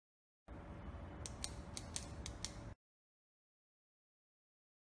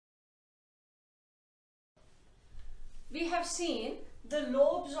we have seen the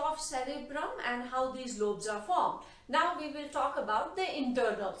lobes of cerebrum and how these lobes are formed. Now we will talk about the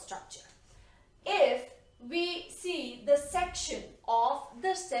internal structure. If we see the section of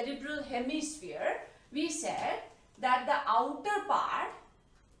the cerebral hemisphere, we said that the outer part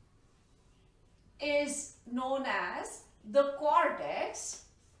is known as the cortex.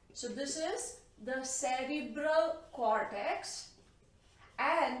 So this is the cerebral cortex,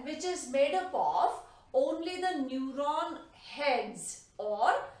 and which is made up of only the neuron heads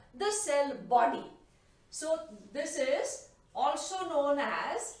or the cell body. So this is also known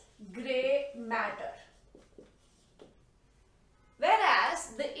as grey matter.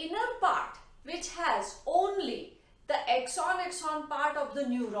 Whereas the inner part, which has only the axon part of the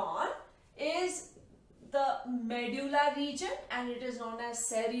neuron, is the medulla region, and it is known as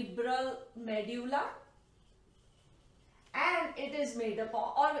cerebral medulla, and it is made up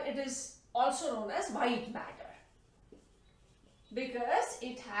of, or it is also known as white matter, because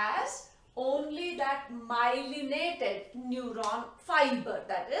it has only that myelinated neuron fiber,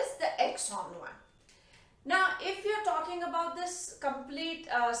 that is the axon one. Now if you are talking about this complete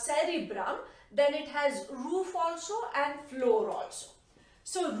cerebrum, then it has roof also and floor also.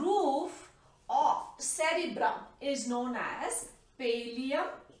 So roof of cerebrum is known as pallium,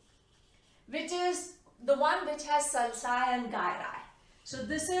 which is the one which has sulci and gyri. So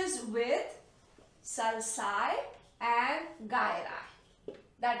this is with sulci and gyri,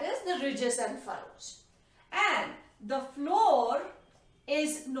 that is the ridges and furrows. And the floor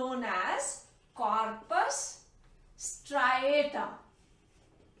is known as corpus striatum.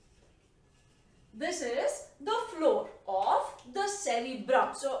 This is the floor of the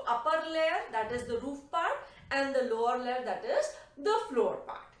cerebrum. So upper layer, that is the roof part, and the lower layer, that is the floor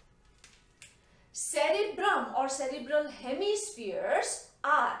part. Cerebrum or cerebral hemispheres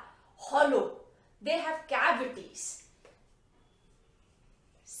are hollow. They have cavities.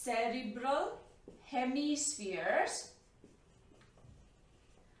 Cerebral hemispheres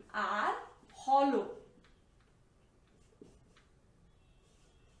are hollow.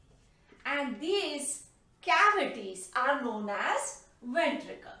 And these cavities are known as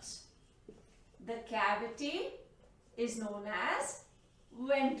ventricles. The cavity is known as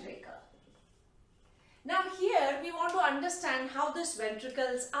ventricle. Now here we want to understand how these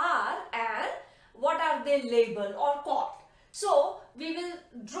ventricles are and what are they labeled or called. So we will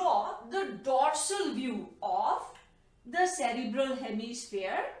draw the dorsal view of the cerebral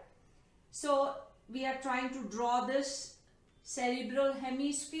hemisphere. So we are trying to draw this cerebral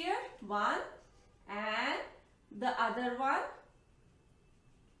hemisphere, one, and the other one.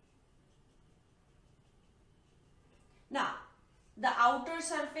 Now the outer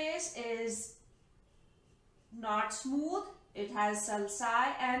surface is not smooth, it has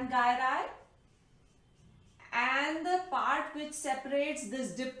sulci and gyri, and the part which separates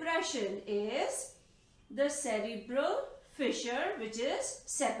this depression is the cerebral fissure, which is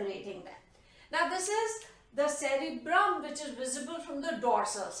separating them. Now this is the cerebrum, which is visible from the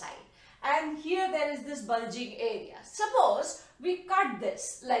dorsal side, and here there is this bulging area. Suppose we cut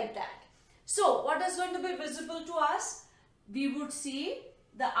this like that. So what is going to be visible to us? We would see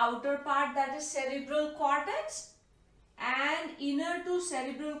the outer part, that is cerebral cortex, and inner to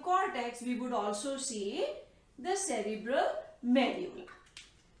cerebral cortex we would also see the cerebral medulla.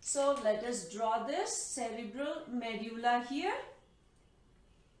 So let us draw this cerebral medulla here,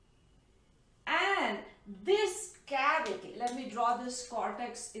 and this cavity, let me draw this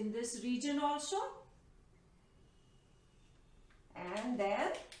cortex in this region also, and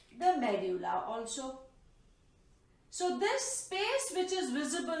then the medulla also. So this space which is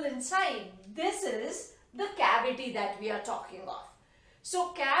visible inside, this is the cavity that we are talking of. So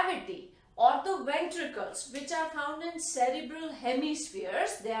cavity or the ventricles which are found in cerebral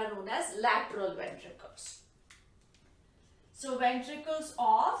hemispheres, they are known as lateral ventricles. So ventricles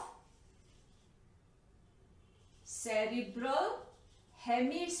of cerebral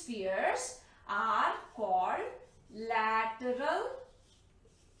hemispheres are called lateral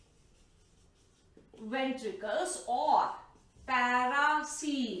ventricles or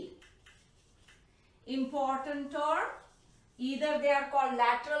paracele. Important term, either they are called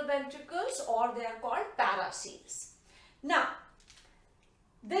lateral ventricles or they are called paraceles. Now,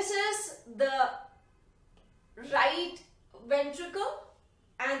 this is the right ventricle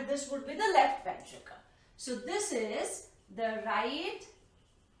and this would be the left ventricle. So this is the right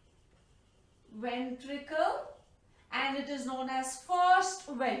ventricle and it is known as first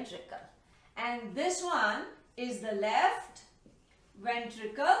ventricle. And this one is the left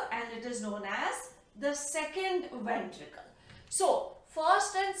ventricle and it is known as the second ventricle. So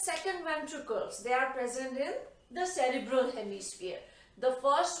first and second ventricles, they are present in the cerebral hemisphere. The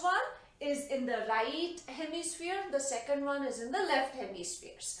first one is in the right hemisphere, the second one is in the left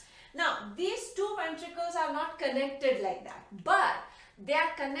hemispheres. Now, these two ventricles are not connected like that, but they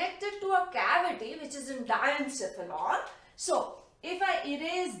are connected to a cavity which is in diencephalon. So, if I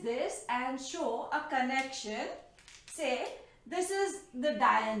erase this and show a connection, say this is the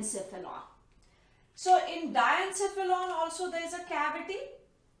diencephalon. So, in diencephalon also there is a cavity.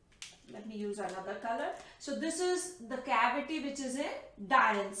 Let me use another color. So, this is the cavity which is in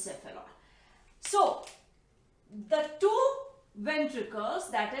diencephalon. So, the two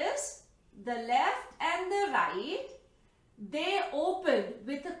ventricles, that is the left and the right, they open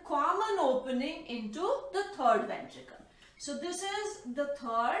with a common opening into the third ventricle. So, this is the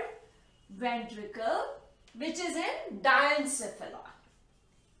third ventricle which is in diencephalon.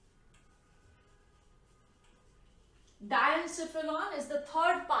 Diencephalon is the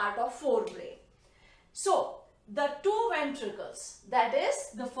third part of forebrain. So, the two ventricles, that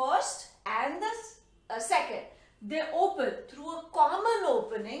is the first and the second, they open through a common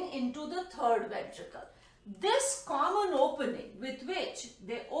opening into the third ventricle. This common opening with which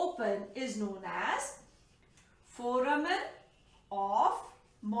they open is known as foramen of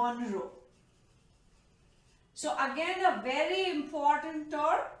Monro. So, again a very important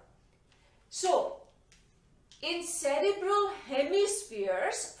term. So, in cerebral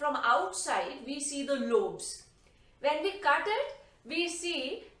hemispheres, from outside we see the lobes. When we cut it, we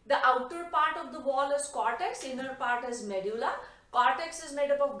see the outer part of the wall is cortex, inner part is medulla. Cortex is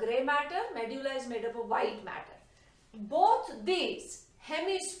made up of grey matter, medulla is made up of white matter. Both these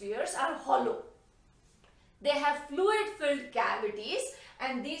hemispheres are hollow. They have fluid-filled cavities,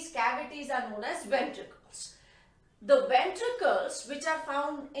 and these cavities are known as ventricles. The ventricles which are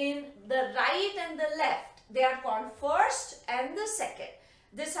found in the right and the left, they are called first and the second.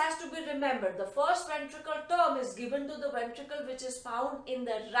 This has to be remembered. The first ventricle term is given to the ventricle which is found in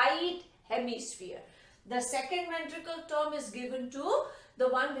the right hemisphere. The second ventricle term is given to the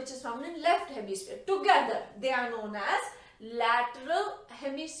one which is found in left hemisphere. Together, they are known as lateral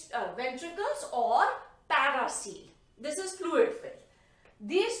ventricles or paracele. This is fluid filled.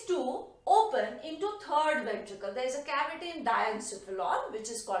 These two open into third ventricle. There is a cavity in diencephalon which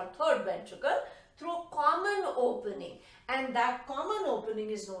is called third ventricle through common opening, and that common opening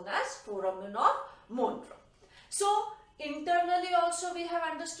is known as foramen of Monro. So, internally also we have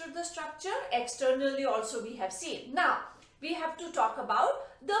understood the structure, externally also we have seen. Now, we have to talk about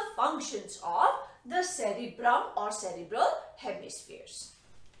the functions of the cerebrum or cerebral hemispheres.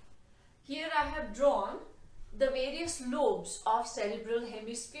 Here I have drawn the various lobes of cerebral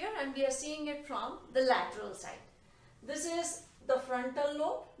hemisphere, and we are seeing it from the lateral side. This is the frontal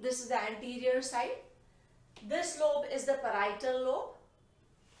lobe, this is the anterior side. This lobe is the parietal lobe,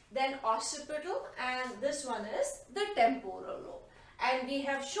 then occipital, and this one is the temporal lobe. And we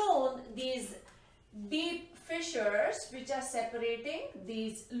have shown these deep fissures which are separating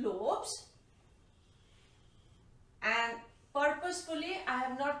these lobes, and purposefully I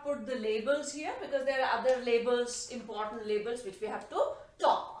have not put the labels here because there are other labels, important labels which we have to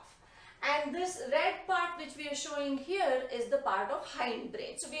talk of. And this red part which we are showing here is the part of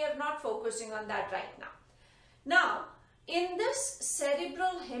hindbrain. So we are not focusing on that right now. Now, in this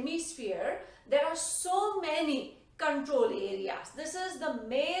cerebral hemisphere, there are so many control areas. This is the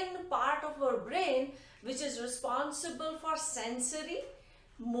main part of our brain which is responsible for sensory,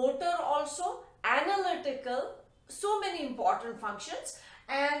 motor also, analytical, so many important functions.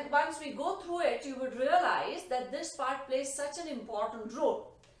 And once we go through it, you would realize that this part plays such an important role.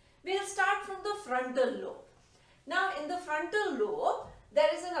 We'll start from the frontal lobe. Now, in the frontal lobe, there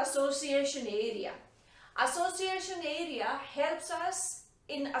is an association area. Association area helps us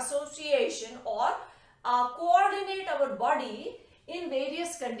in association or coordinate our body in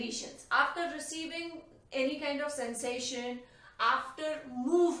various conditions. After receiving any kind of sensation, after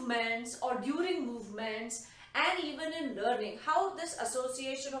movements or during movements, and even in learning, how this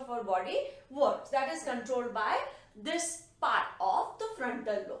association of our body works. That is controlled by this part of the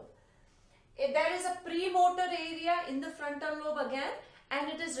frontal lobe. There is a premotor area in the frontal lobe again, and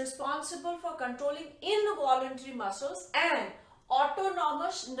it is responsible for controlling involuntary muscles and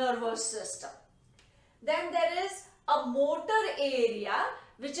autonomous nervous system. Then there is a motor area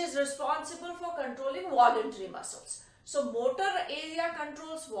which is responsible for controlling voluntary muscles. So motor area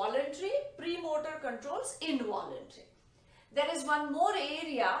controls voluntary, premotor controls involuntary. There is one more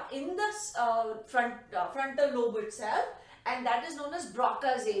area in the frontal lobe itself, and that is known as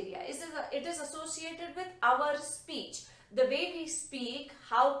Broca's area. It is associated with our speech. The way we speak,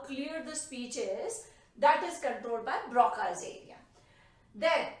 how clear the speech is, that is controlled by Broca's area.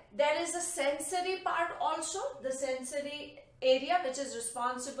 Then there is a sensory part also, the sensory area which is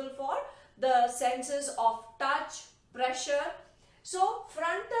responsible for the senses of touch, pressure. So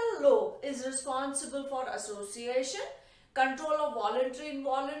frontal lobe is responsible for association, control of voluntary,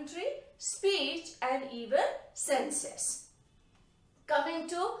 involuntary, speech and even senses. Coming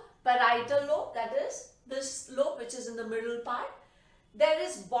to parietal lobe, that is this lobe which is in the middle part. There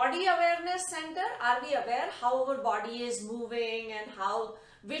is body awareness center. Are we aware how our body is moving and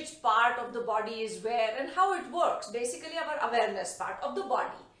which part of the body is where and how it works? Basically our awareness part of the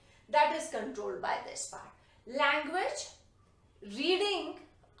body, that is controlled by this part. Language, reading,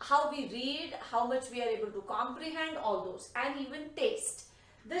 how we read, how much we are able to comprehend, all those, and even taste.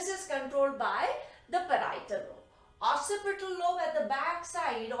 This is controlled by the parietal lobe. Occipital lobe at the back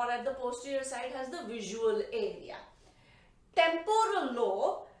side or at the posterior side has the visual area. Temporal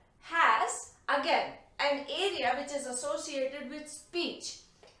lobe has again an area which is associated with speech.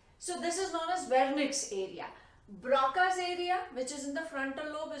 So this is known as Wernicke's area. Broca's area, which is in the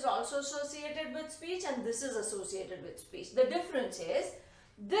frontal lobe, is also associated with speech, and this is associated with speech. The difference is,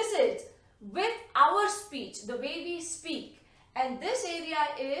 this is with our speech, the way we speak, and this area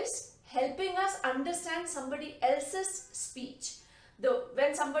is helping us understand somebody else's speech.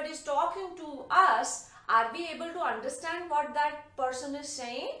 When somebody is talking to us, are we able to understand what that person is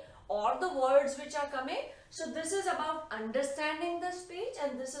saying or the words which are coming? So this is about understanding the speech,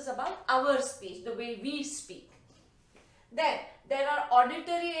 and this is about our speech, the way we speak. Then there are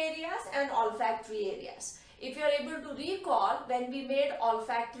auditory areas and olfactory areas. If you are able to recall, when we made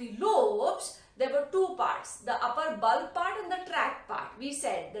olfactory lobes, there were two parts, the upper bulb part and the tract part. We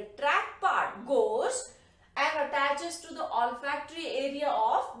said the tract part goes and attaches to the olfactory area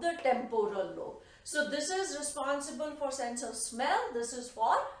of the temporal lobe. So this is responsible for sense of smell, this is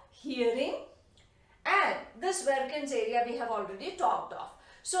for hearing, and this Wernicke's area we have already talked of.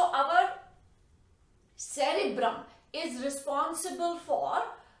 So our cerebrum is responsible for,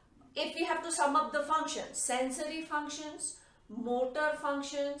 if we have to sum up the functions, sensory functions, motor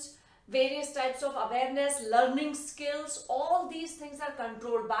functions, various types of awareness, learning skills, all these things are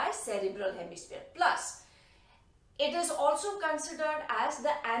controlled by cerebral hemisphere. Plus, it is also considered as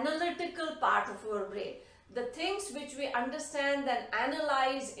the analytical part of our brain. The things which we understand, then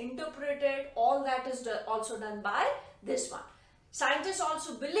analyze, interpret it, all that is also done by this one. Scientists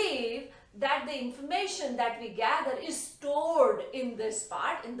also believe that the information that we gather is stored in this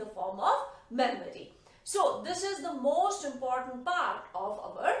part in the form of memory. So this is the most important part of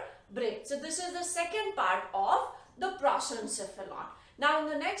our brain. So this is the second part of the prosencephalon. Now in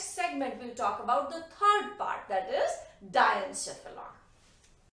the next segment we'll talk about the third part, that is diencephalon.